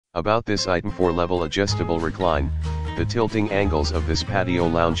About this item: for level adjustable recline, the tilting angles of this patio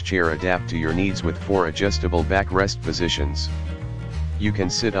lounge chair adapt to your needs with 4 adjustable backrest positions. You can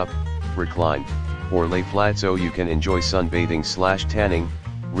sit up, recline, or lay flat so you can enjoy sunbathing/tanning,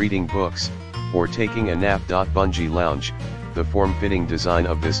 reading books, or taking a nap. Bungee lounge. The form-fitting design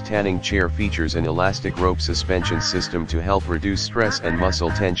of this tanning chair features an elastic rope suspension system to help reduce stress and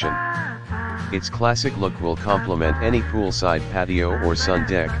muscle tension. Its classic look will complement any poolside patio or sun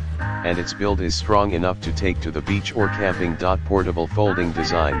deck, and its build is strong enough to take to the beach or camping. Portable folding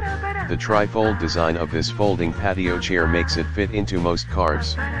design. The tri-fold design of this folding patio chair makes it fit into most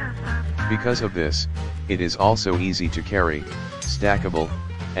cars. Because of this, it is also easy to carry, stackable,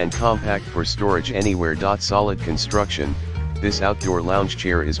 and compact for storage anywhere. Solid construction. This outdoor lounge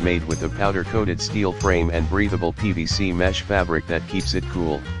chair is made with a powder-coated steel frame and breathable PVC mesh fabric that keeps it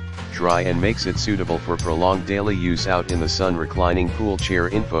cool, dry, and makes it suitable for prolonged daily use out in the sun. Reclining pool chair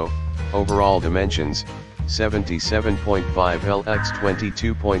info. Overall dimensions: 77.5 L x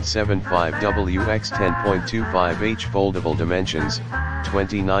 22.75 W x 10.25 H. Foldable dimensions: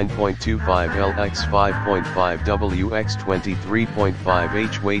 29.25 L x 5.5 W x 23.5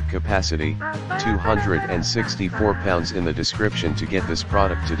 H. Weight capacity: 264 pounds. In the description to get this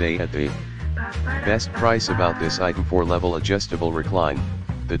product today at the best price. About this item: for level adjustable recline,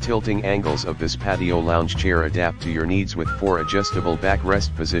 the tilting angles of this patio lounge chair adapt to your needs with 4 adjustable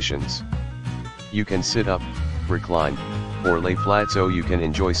backrest positions. You can sit up, recline, or lay flat so you can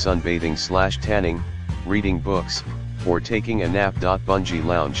enjoy sunbathing/tanning, reading books, or taking a nap. Bungee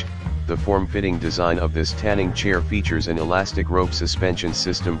lounge. The form-fitting design of this tanning chair features an elastic rope suspension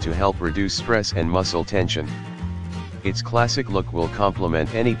system to help reduce stress and muscle tension. Its classic look will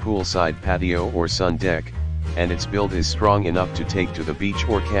complement any poolside patio or sun deck, and its build is strong enough to take to the beach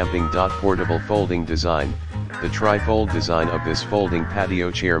or camping. Portable folding design. The tri-fold design of this folding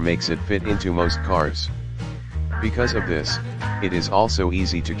patio chair makes it fit into most cars. Because of this, it is also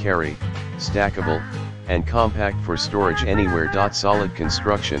easy to carry, stackable, and compact for storage anywhere. Solid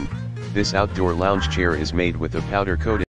construction. This outdoor lounge chair is made with a powder-coated